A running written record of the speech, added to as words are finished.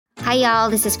Hi, y'all.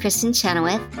 This is Kristen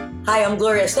Chenoweth. Hi, I'm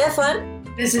Gloria Stefan.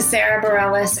 This is Sarah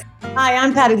Bareilles. Hi,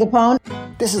 I'm Patty Lapone.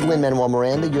 This is Lin-Manuel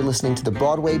Miranda. You're listening to the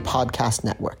Broadway Podcast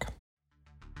Network.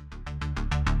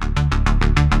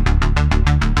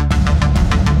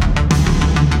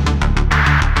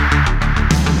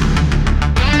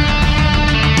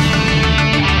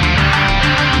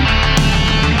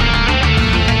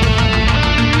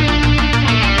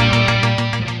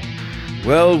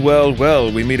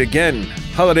 Well, we meet again.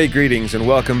 Holiday greetings and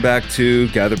welcome back to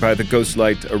Gathered by the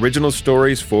Ghostlight, original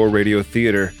stories for radio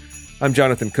theater. I'm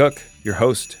Jonathan Cook, your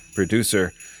host,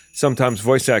 producer, sometimes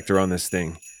voice actor on this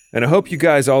thing. And I hope you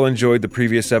guys all enjoyed the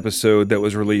previous episode that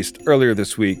was released earlier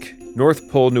this week, North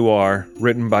Pole Noir,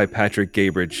 written by Patrick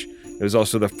Gabridge. It was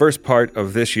also the first part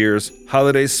of this year's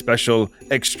Holiday Special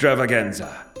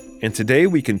Extravaganza. And today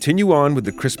we continue on with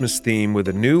the Christmas theme with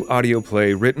a new audio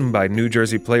play written by New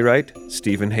Jersey playwright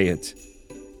Stephen Hayet.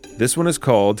 This one is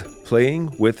called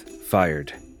Playing with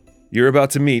Fired. You're about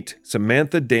to meet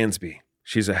Samantha Dansby.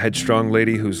 She's a headstrong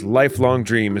lady whose lifelong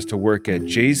dream is to work at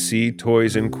JC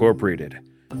Toys Incorporated.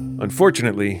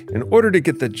 Unfortunately, in order to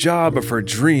get the job of her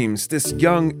dreams, this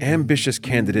young, ambitious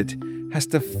candidate has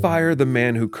to fire the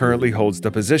man who currently holds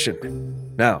the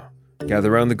position. Now,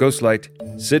 gather around the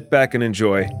ghostlight, sit back and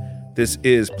enjoy. This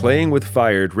is Playing with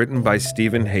Fired, written by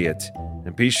Stephen Hayet.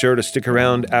 And be sure to stick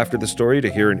around after the story to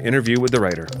hear an interview with the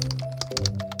writer.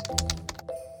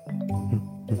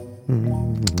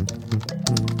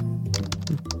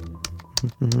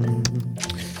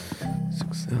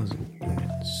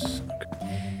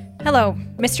 Hello,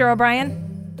 Mr. O'Brien?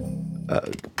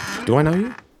 Do I know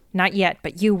you? Not yet,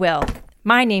 but you will.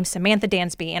 My name's Samantha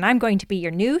Dansby, and I'm going to be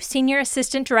your new Senior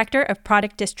Assistant Director of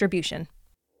Product Distribution.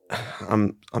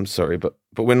 I'm sorry, but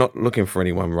we're not looking for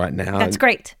anyone right now. That's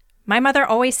great. My mother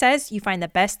always says you find the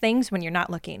best things when you're not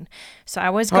looking. So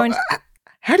I was going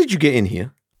How did you get in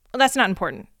here? Well, that's not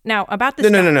important. Now, about this...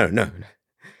 No.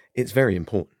 It's very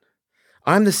important.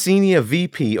 I'm the Senior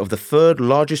VP of the third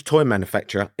largest toy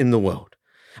manufacturer in the world.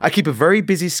 I keep a very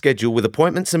busy schedule with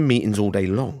appointments and meetings all day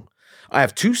long. I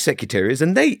have 2 secretaries,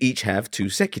 and they each have 2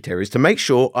 secretaries to make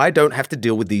sure I don't have to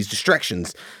deal with these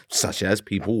distractions, such as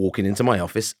people walking into my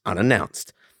office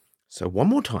unannounced. So one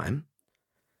more time,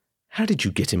 how did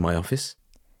you get in my office?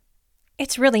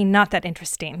 It's really not that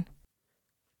interesting.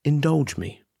 Indulge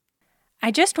me.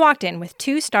 I just walked in with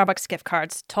 2 Starbucks gift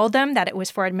cards, told them that it was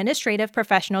for Administrative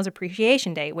Professionals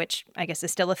Appreciation Day, which I guess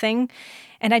is still a thing,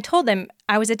 and I told them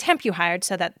I was a temp you hired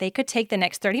so that they could take the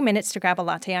next 30 minutes to grab a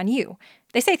latte on you.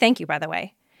 They say thank you, by the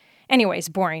way. Anyways,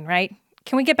 boring, right?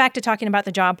 Can we get back to talking about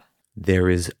the job? There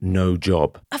is no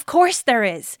job. Of course there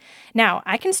is. Now,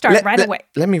 I can start right away.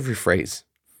 Let me rephrase.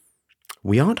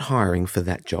 We aren't hiring for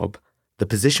that job. The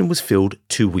position was filled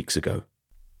 2 weeks ago.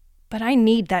 But I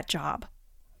need that job.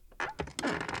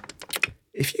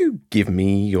 If you give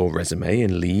me your resume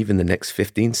and leave in the next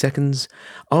 15 seconds,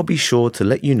 I'll be sure to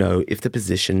let you know if the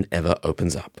position ever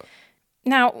opens up.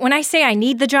 Now, when I say I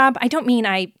need the job, I don't mean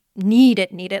I need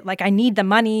it, like I need the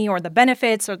money or the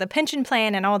benefits or the pension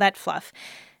plan and all that fluff.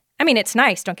 I mean, it's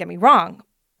nice, don't get me wrong,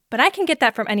 but I can get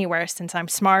that from anywhere since I'm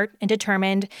smart and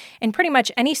determined, and pretty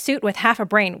much any suit with half a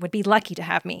brain would be lucky to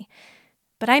have me.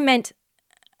 But I meant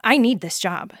I need this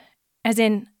job, as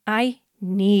in I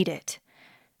need it.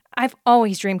 I've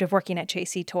always dreamed of working at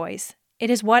JC Toys. It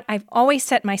is what I've always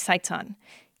set my sights on.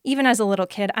 Even as a little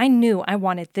kid, I knew I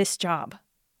wanted this job.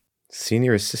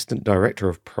 Senior Assistant Director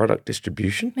of Product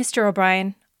Distribution? Mr.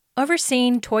 O'Brien,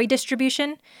 overseeing toy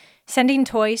distribution, sending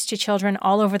toys to children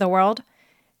all over the world,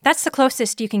 that's the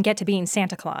closest you can get to being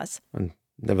Santa Claus. I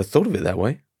never thought of it that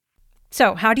way.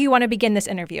 So, how do you want to begin this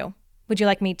interview? Would you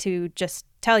like me to just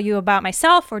tell you about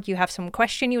myself, or do you have some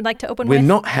question you'd like to open with? We're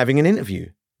not having an interview.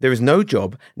 There is no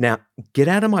job. Now, get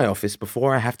out of my office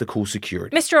before I have to call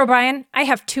security. Mr. O'Brien, I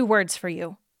have 2 words for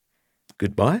you.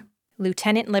 Goodbye?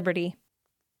 Lieutenant Liberty.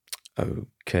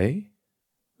 Okay.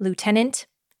 Lieutenant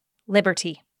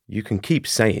Liberty. You can keep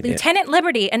saying it. Lieutenant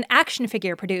Liberty, an action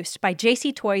figure produced by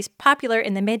JC Toys, popular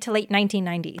in the mid to late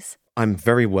 1990s. I'm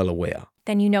very well aware.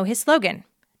 Then you know his slogan.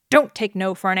 Don't take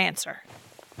no for an answer.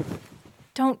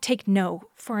 Don't take no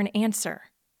for an answer.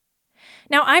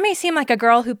 Now, I may seem like a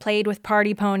girl who played with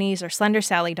party ponies or Slender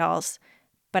Sally dolls,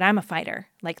 but I'm a fighter,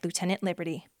 like Lieutenant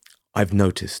Liberty. I've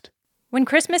noticed. When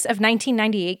Christmas of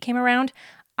 1998 came around,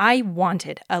 I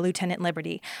wanted a Lieutenant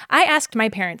Liberty. I asked my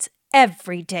parents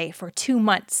every day for 2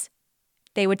 months.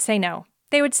 They would say no.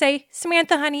 They would say,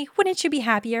 Samantha, honey, wouldn't you be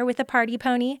happier with a party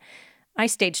pony? I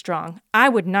stayed strong. I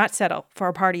would not settle for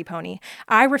a party pony.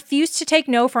 I refused to take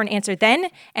no for an answer then,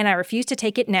 and I refuse to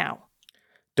take it now.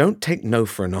 Don't Take No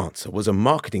for an Answer was a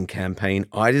marketing campaign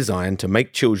I designed to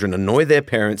make children annoy their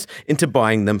parents into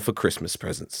buying them for Christmas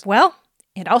presents. Well,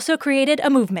 it also created a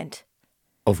movement.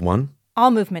 Of one?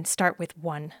 All movements start with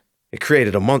one. It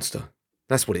created a monster.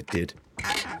 That's what it did.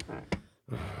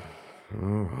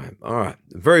 All right.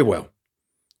 Very well.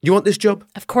 You want this job?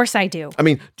 Of course I do. I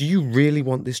mean, do you really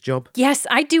want this job? Yes,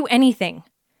 I'd do anything.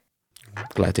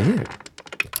 Glad to hear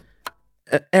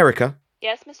it. Erica?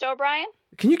 Yes, Mr. O'Brien?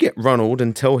 Can you get Ronald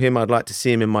and tell him I'd like to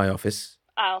see him in my office?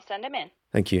 I'll send him in.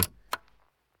 Thank you.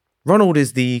 Ronald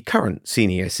is the current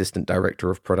Senior Assistant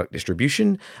Director of Product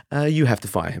Distribution. You have to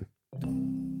fire him.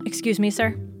 Excuse me,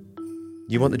 sir?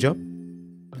 You want the job?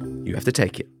 You have to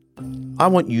take it. I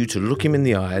want you to look him in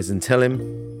the eyes and tell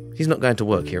him he's not going to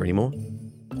work here anymore.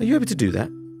 Are you able to do that?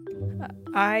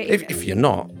 If you're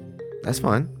not, that's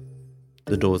fine.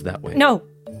 The door's that way. No.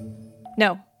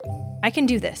 I can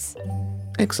do this.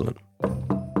 Excellent.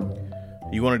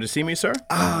 You wanted to see me, sir?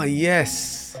 Ah,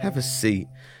 yes. Have a seat.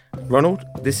 Ronald,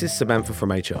 this is Samantha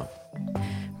from HR.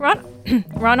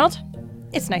 Ronald,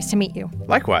 it's nice to meet you.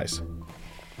 Likewise.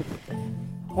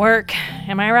 Work,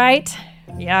 am I right?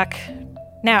 Yuck.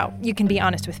 Now, you can be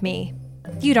honest with me.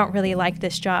 You don't really like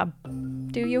this job,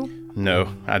 do you? No,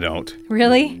 I don't.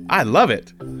 Really? I love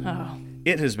it. Oh.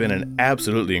 It has been an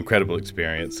absolutely incredible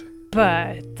experience.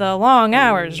 But the long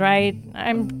hours, right?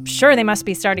 I'm sure they must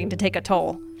be starting to take a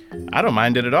toll. I don't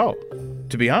mind it at all.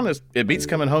 To be honest, it beats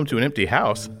coming home to an empty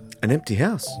house. An empty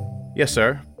house? Yes,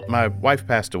 sir. My wife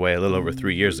passed away a little over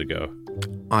 3 years ago.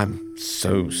 I'm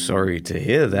so sorry to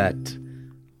hear that.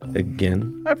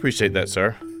 Again. I appreciate that,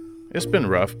 sir. It's been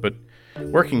rough, but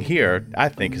working here, I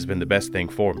think, has been the best thing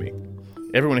for me.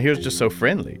 Everyone here is just so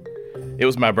friendly. It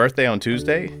was my birthday on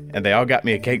Tuesday, and they all got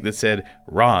me a cake that said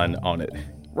Ron on it.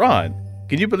 Ron,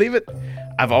 can you believe it?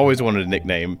 I've always wanted a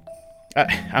nickname.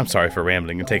 I'm sorry for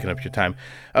rambling and taking up your time.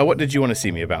 What did you want to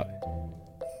see me about?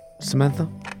 Samantha?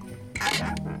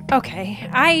 Okay,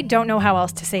 I don't know how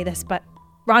else to say this, but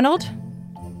Ron,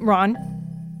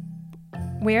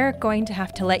 we're going to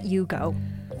have to let you go.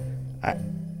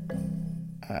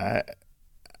 I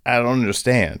don't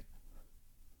understand.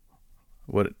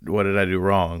 What did I do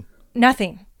wrong?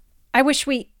 Nothing.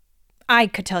 I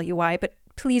could tell you why, but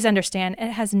please understand,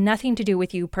 it has nothing to do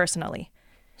with you personally.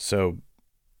 So,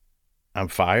 I'm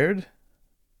fired?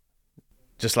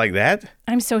 Just like that?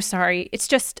 I'm so sorry. It's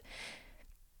just,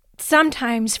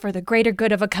 sometimes for the greater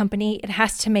good of a company, it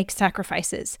has to make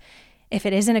sacrifices. If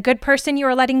it isn't a good person you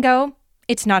are letting go,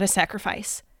 it's not a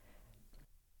sacrifice.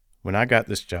 When I got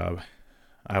this job,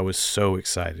 I was so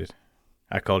excited.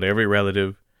 I called every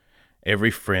relative,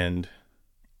 every friend,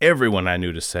 everyone I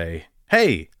knew to say,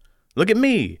 "Hey, look at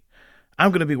me. I'm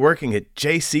going to be working at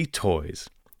JC Toys,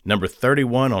 number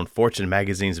 31 on Fortune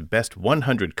magazine's best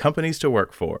 100 companies to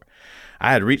work for."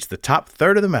 I had reached the top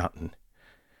third of the mountain.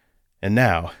 And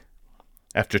now,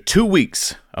 after 2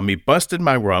 weeks of me busting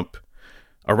my rump,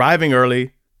 arriving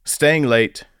early, staying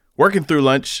late, working through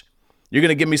lunch, you're going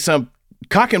to give me some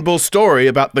cock and bull story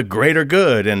about the greater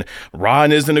good and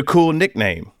Ron isn't a cool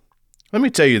nickname. Let me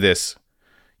tell you this.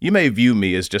 You may view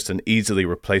me as just an easily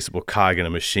replaceable cog in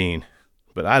a machine,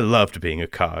 but I loved being a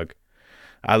cog.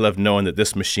 I loved knowing that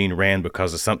this machine ran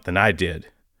because of something I did,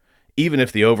 even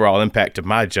if the overall impact of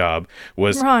my job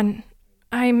was... Ron,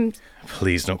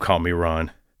 Please don't call me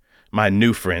Ron. My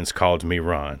new friends called me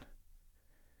Ron.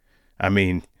 I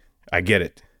mean, I get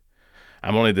it.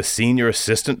 I'm only the senior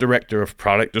assistant director of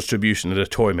product distribution at a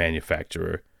toy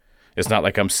manufacturer. It's not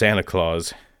like I'm Santa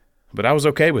Claus, but I was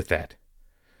okay with that.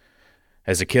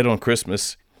 As a kid on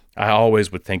Christmas, I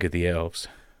always would think of the elves.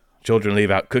 Children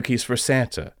leave out cookies for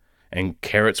Santa and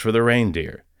carrots for the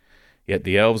reindeer. Yet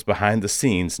the elves behind the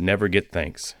scenes never get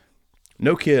thanks.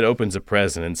 No kid opens a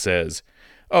present and says,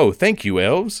 "Oh, thank you,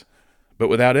 elves." But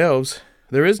without elves,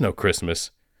 there is no Christmas.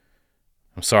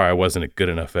 I'm sorry I wasn't a good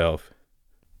enough elf.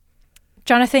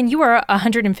 Jonathan, you are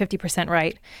 150%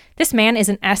 right. This man is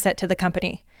an asset to the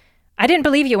company. I didn't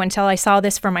believe you until I saw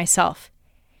this for myself.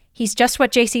 He's just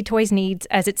what JC Toys needs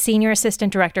as its Senior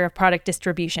Assistant Director of Product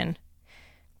Distribution.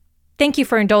 Thank you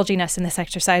for indulging us in this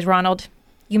exercise, Ronald.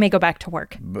 You may go back to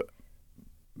work.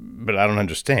 But I don't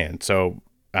understand. So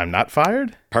I'm not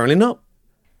fired? Apparently not.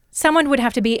 Someone would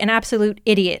have to be an absolute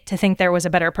idiot to think there was a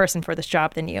better person for this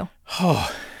job than you.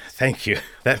 Oh, thank you.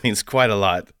 That means quite a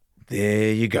lot.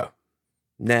 There you go.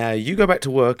 Now you go back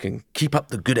to work and keep up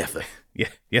the good effort.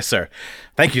 Yes, sir.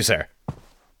 Thank you, sir.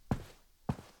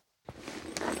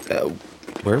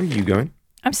 Where are you going?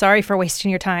 I'm sorry for wasting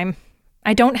your time.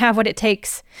 I don't have what it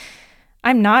takes.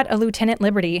 I'm not a Lieutenant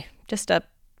Liberty, just a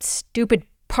stupid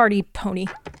party pony.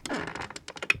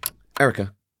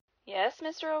 Erica. Yes,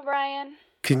 Mr. O'Brien?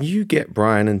 Can you get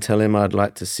Brian and tell him I'd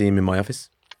like to see him in my office?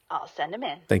 I'll send him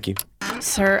in. Thank you.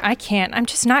 Sir, I can't. I'm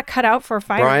just not cut out for a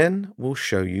fire. Brian will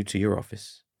show you to your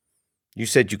office. You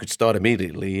said you could start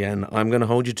immediately, and I'm going to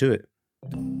hold you to it.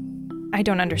 I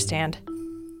don't understand.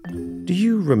 Do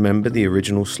you remember the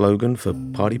original slogan for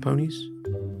Party Ponies?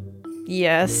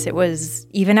 Yes, it was,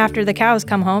 even after the cows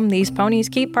come home, these ponies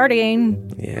keep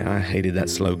partying. Yeah, I hated that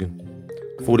slogan.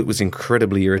 Thought it was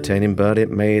incredibly irritating, but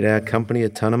it made our company a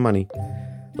ton of money.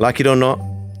 Like it or not,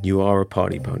 you are a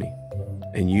party pony.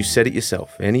 And you said it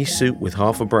yourself, any suit with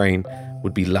half a brain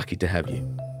would be lucky to have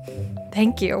you.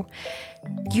 Thank you.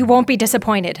 You won't be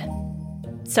disappointed.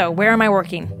 So, where am I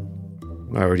working?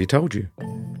 I already told you.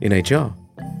 In HR.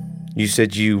 You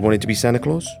said you wanted to be Santa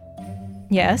Claus?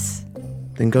 Yes.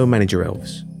 Then go manage your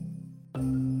elves.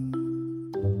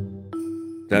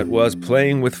 That was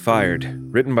Playing with Fired,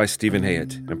 written by Stephen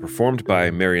Hayet and performed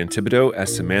by Marion Thibodeau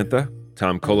as Samantha,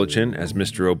 Tom Kolachin as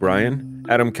Mr. O'Brien,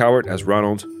 Adam Cowart as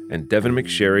Ronald, and Devin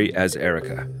McSherry as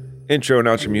Erica. Intro and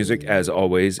outro music, as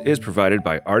always, is provided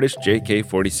by artist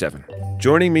JK47.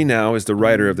 Joining me now is the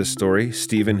writer of this story,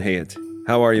 Stephen Hayet.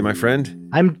 How are you, my friend?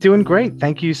 I'm doing great.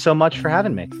 Thank you so much for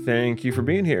having me. Thank you for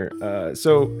being here.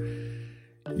 So,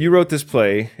 you wrote this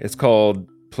play. It's called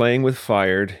Playing with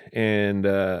Fired, and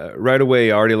right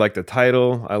away, I already like the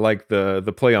title. I like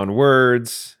the play on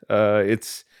words.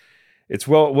 It's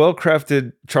well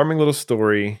crafted, charming little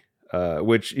story.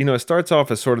 Which, it starts off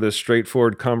as sort of this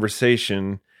straightforward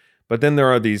conversation, but then there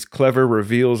are these clever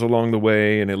reveals along the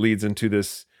way, and it leads into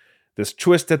this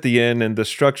twist at the end, and the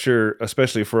structure,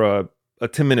 especially for a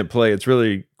 10-minute play, it's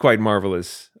really quite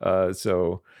marvelous.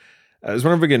 So I was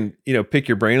wondering if we can, pick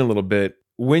your brain a little bit.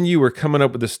 When you were coming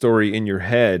up with the story in your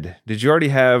head, did you already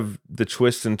have the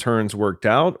twists and turns worked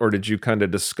out, or did you kind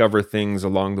of discover things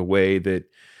along the way that,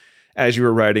 as you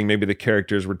were writing, maybe the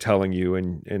characters were telling you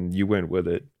and you went with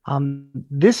it?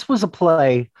 This was a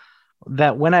play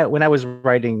that when I was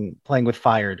writing Playing with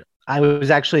Fired, I was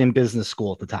actually in business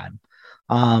school at the time.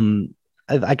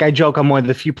 I joke, I'm one of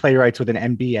the few playwrights with an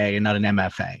MBA and not an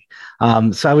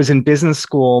MFA. So I was in business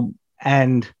school,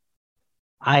 and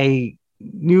I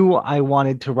knew I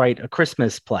wanted to write a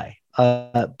Christmas play,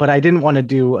 but I didn't want to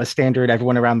do a standard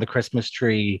everyone around the Christmas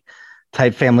tree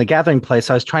type family gathering play.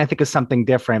 So I was trying to think of something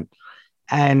different.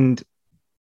 And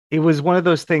it was one of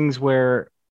those things where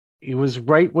it was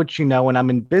write what you know, and I'm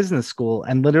in business school,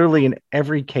 and literally in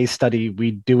every case study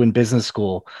we do in business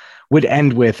school would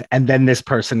end with, and then this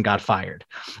person got fired.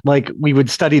 Like, we would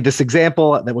study this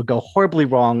example that would go horribly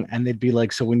wrong, and they'd be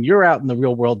like, so when you're out in the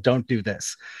real world, don't do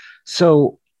this.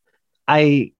 So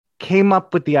I came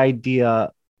up with the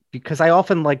idea because I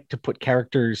often like to put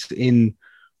characters in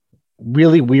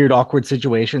really weird, awkward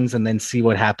situations and then see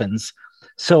what happens.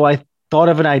 So I thought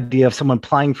of an idea of someone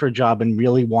applying for a job and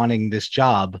really wanting this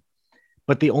job,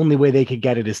 but the only way they could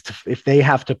get it is if they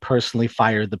have to personally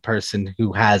fire the person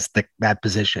who has that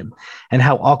position, and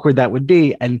how awkward that would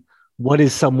be, and what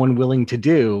is someone willing to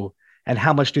do, and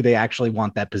how much do they actually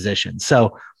want that position.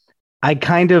 So I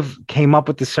kind of came up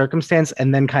with the circumstance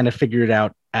and then kind of figured it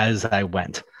out as I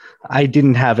went. I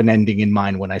didn't have an ending in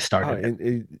mind when I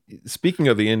started. Speaking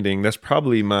of the ending, that's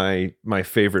probably my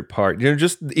favorite part.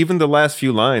 Just even the last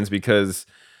few lines, because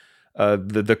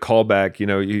the callback.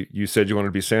 You said you wanted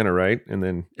to be Santa, right? And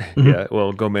then yeah,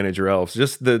 well, go manage your elves.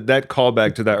 Just that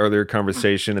callback to that earlier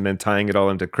conversation, and then tying it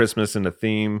all into Christmas and the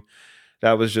theme.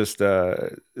 That was just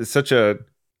such a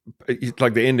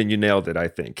like the ending. You nailed it. I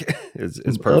think is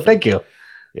perfect. Well, thank you.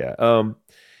 Yeah.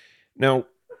 Now,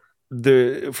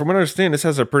 from what I understand, this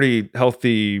has a pretty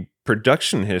healthy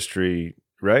production history,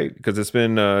 right? Because it's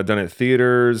been done at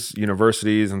theaters,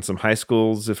 universities, and some high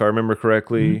schools, if I remember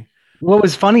correctly. What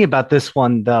was funny about this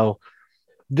one, though,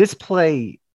 this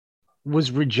play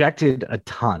was rejected a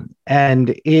ton,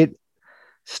 and it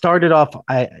started off.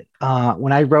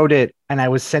 When I wrote it and I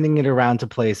was sending it around to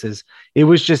places, it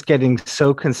was just getting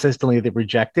so consistently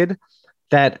rejected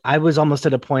that I was almost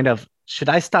at a point of, should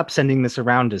I stop sending this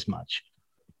around as much?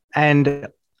 And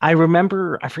I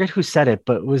remember, I forget who said it,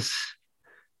 but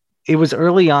it was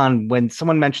early on when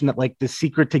someone mentioned that, like, the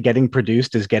secret to getting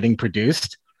produced is getting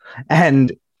produced.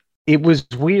 And it was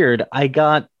weird. I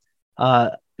got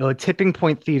a Tipping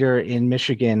Point Theater in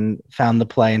Michigan found the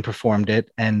play and performed it.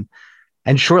 And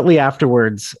shortly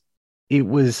afterwards, it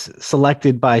was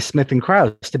selected by Smith and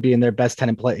Krause to be in their best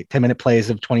 10-minute plays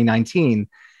of 2019.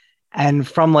 And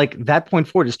from like that point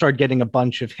forward, it started getting a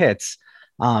bunch of hits.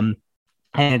 And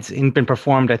it's been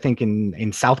performed, I think,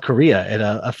 in South Korea at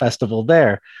a festival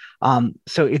there.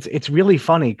 So it's really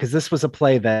funny because this was a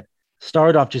play that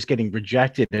started off just getting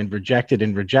rejected and rejected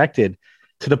and rejected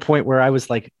to the point where I was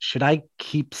like, should I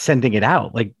keep sending it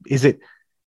out? Like,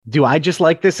 do I just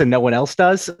like this and no one else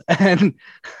does?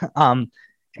 Um,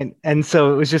 and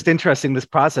so it was just interesting, this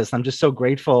process. I'm just so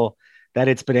grateful that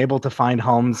it's been able to find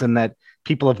homes and that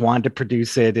people have wanted to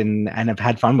produce it and have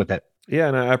had fun with it. Yeah,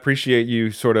 and I appreciate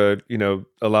you sort of,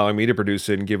 allowing me to produce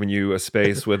it and giving you a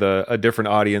space with a different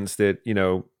audience that,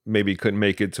 maybe couldn't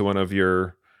make it to one of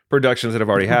your productions that have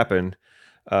already happened.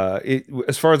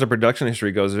 As far as the production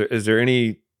history goes, is there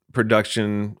any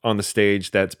production on the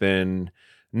stage that's been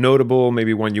notable,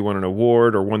 maybe one you won an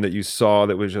award or one that you saw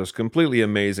that was just completely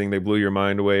amazing, they blew your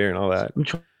mind away and all that? I'm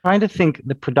trying to think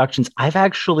the productions. I've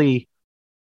actually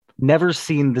never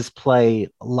seen this play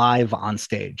live on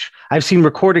stage. I've seen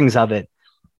recordings of it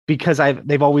because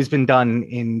they've always been done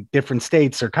in different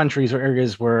states or countries or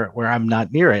areas where I'm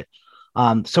not near it.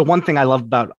 So one thing I love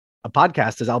about a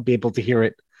podcast is I'll be able to hear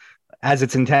it as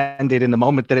it's intended in the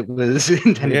moment that it was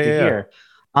intended to hear.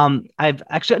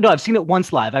 I've seen it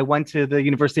once live. I went to the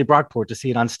University of Brockport to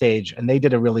see it on stage, and they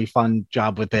did a really fun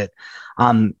job with it.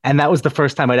 And that was the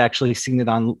first time I'd actually seen it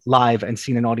on live and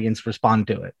seen an audience respond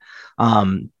to it.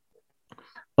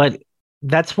 But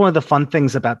that's one of the fun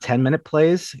things about 10-minute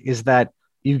plays is that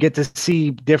you get to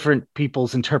see different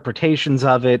people's interpretations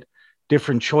of it,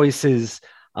 different choices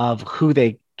of who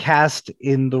they cast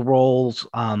in the roles,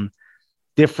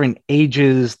 different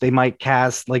ages they might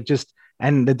cast,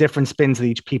 and the different spins that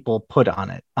each people put on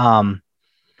it.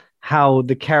 How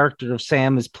the character of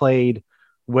Sam is played,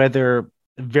 whether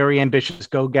very ambitious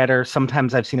go-getter.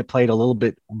 Sometimes I've seen it played a little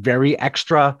bit very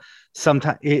extra.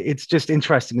 Sometimes it's just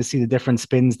interesting to see the different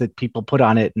spins that people put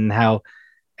on it and how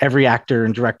every actor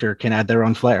and director can add their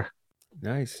own flair.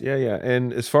 Nice. Yeah.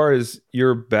 And as far as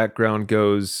your background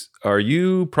goes, are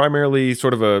you primarily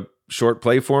sort of a short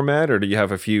play format, or do you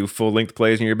have a few full-length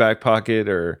plays in your back pocket,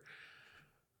 or?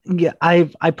 Yeah,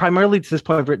 I primarily to this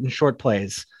point have written short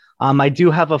plays. I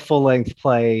do have a full-length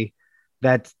play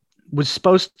that was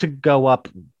supposed to go up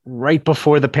right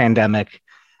before the pandemic,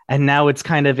 and now it's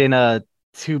kind of in a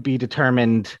to be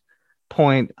determined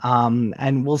point.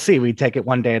 And we'll see. We take it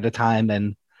one day at a time,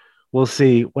 and we'll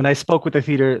see. When I spoke with the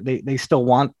theater, they still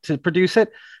want to produce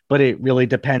it, but it really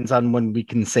depends on when we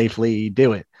can safely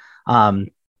do it.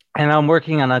 And I'm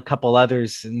working on a couple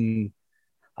others, and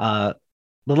the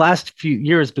last few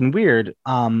years have been weird.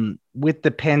 With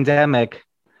the pandemic,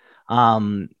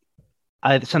 some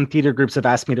theater groups have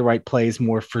asked me to write plays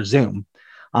more for Zoom,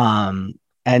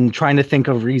 and trying to think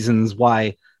of reasons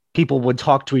why people would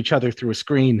talk to each other through a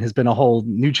screen has been a whole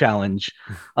new challenge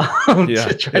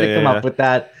to try to come up with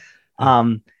that.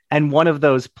 And one of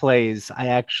those plays I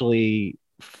actually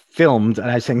filmed, and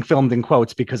I'm saying filmed in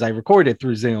quotes because I recorded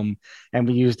through Zoom, and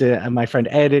we used it, and my friend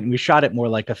edited, and we shot it more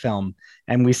like a film,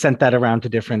 and we sent that around to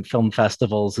different film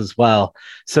festivals as well.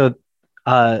 So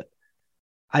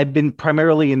I've been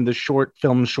primarily in the short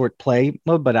play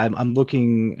mode, but I'm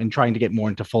looking and trying to get more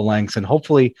into full lengths, and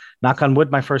hopefully, knock on wood,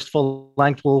 my first full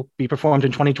length will be performed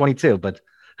in 2022, but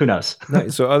who knows?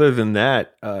 Nice. So other than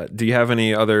that, do you have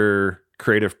any other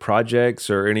creative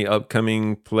projects or any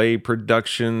upcoming play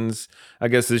productions? I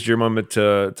guess this is your moment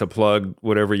to plug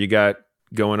whatever you got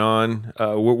going on.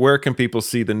 Where can people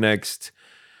see the next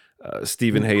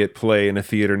Stephen Hayet play in a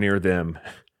theater near them?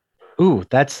 Ooh,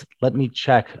 let me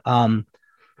check.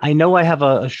 I know I have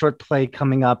a short play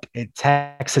coming up at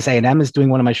Texas A&M is doing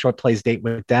one of my short plays, Date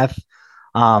with Death.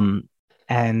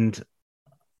 And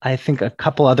I think a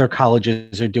couple other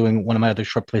colleges are doing one of my other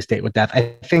short plays, Date with Death.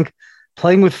 I think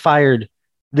Playing with Fired,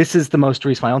 this is the most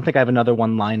recent. I don't think I have another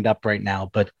one lined up right now,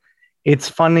 but it's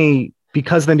funny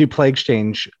because the new Play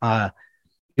Exchange,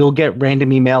 you'll get random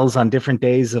emails on different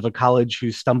days of a college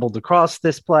who stumbled across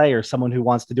this play or someone who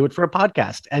wants to do it for a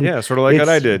podcast. And yeah, sort of like what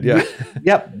I did. Yeah.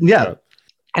 Yeah.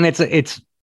 And it's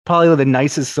probably one of the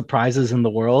nicest surprises in the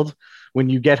world when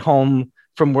you get home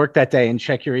from work that day and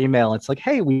check your email. It's like,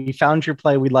 hey, we found your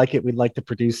play. We like it. We'd like to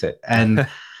produce it. And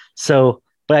so,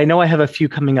 but I know I have a few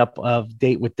coming up of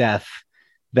Date with Death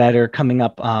that are coming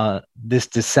up this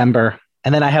December.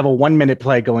 And then I have a 1-minute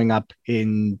play going up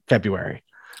in February.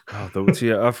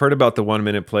 I've heard about the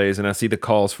 1-minute plays and I see the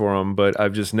calls for them, but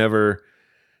I've just never,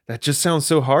 that just sounds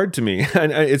so hard to me.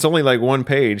 And it's only like one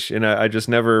page and I just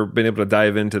never been able to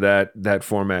dive into that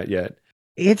format yet.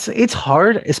 It's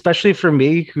hard, especially for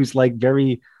me, who's like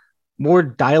very more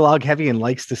dialogue heavy and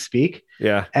likes to speak.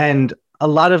 Yeah. And a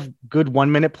lot of good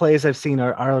 1-minute plays I've seen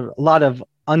are a lot of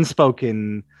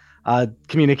unspoken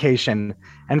communication.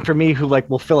 And for me, who like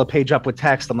will fill a page up with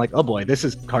text, I'm like, oh boy, this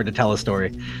is hard to tell a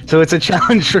story. So it's a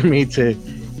challenge for me to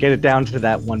get it down to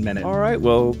that 1 minute. All right.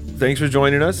 Well, thanks for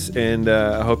joining us, and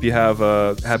I hope you have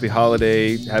a happy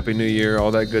holiday, happy New Year,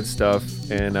 all that good stuff.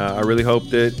 And I really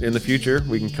hope that in the future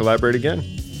we can collaborate again.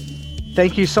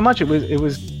 Thank you so much. It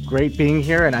was great being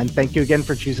here, and thank you again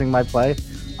for choosing my play,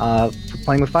 for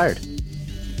Playing with Fired.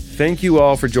 Thank you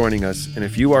all for joining us, and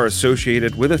if you are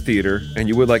associated with a theater and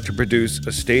you would like to produce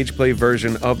a stage play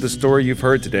version of the story you've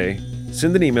heard today,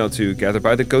 send an email to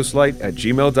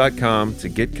gatherbytheghostlight@gmail.com to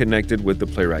get connected with the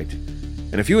playwright.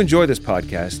 And if you enjoy this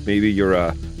podcast, maybe you're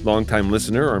a longtime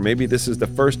listener, or maybe this is the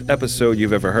first episode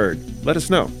you've ever heard, let us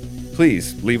know.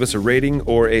 Please leave us a rating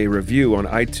or a review on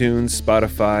iTunes,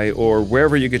 Spotify, or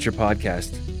wherever you get your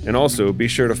podcast. And also be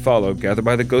sure to follow Gather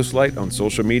by the Ghostlight on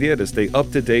social media to stay up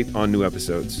to date on new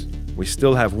episodes. We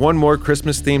still have one more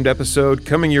Christmas-themed episode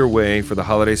coming your way for the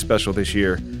holiday special this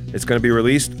year. It's going to be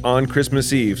released on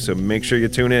Christmas Eve, so make sure you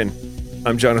tune in.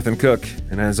 I'm Jonathan Cook,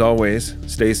 and as always,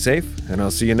 stay safe, and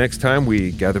I'll see you next time we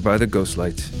Gather by the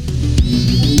Ghostlight.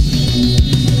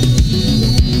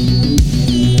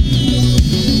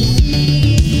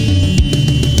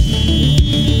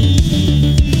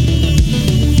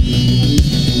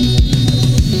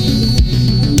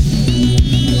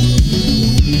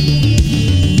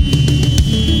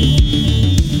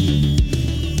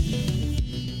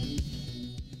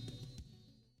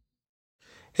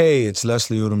 Hey, it's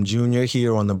Leslie Odom Jr.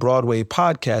 here on the Broadway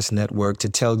Podcast Network to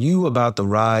tell you about the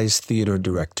Rise Theater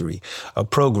Directory, a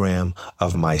program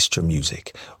of Maestro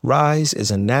Music. Rise is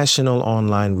a national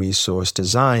online resource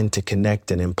designed to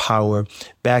connect and empower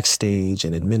backstage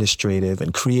and administrative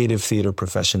and creative theater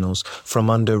professionals from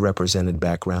underrepresented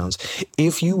backgrounds.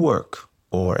 If you work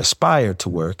or aspire to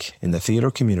work in the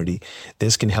theater community,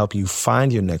 this can help you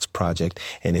find your next project.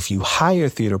 And if you hire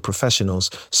theater professionals,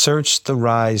 search the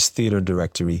Rise Theater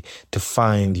Directory to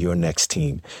find your next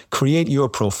team. Create your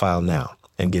profile now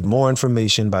and get more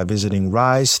information by visiting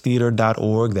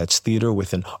risetheater.org. That's theater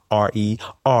with an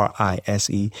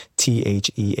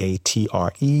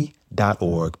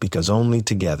RERISETHEATRE.org, because only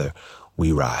together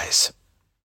we rise.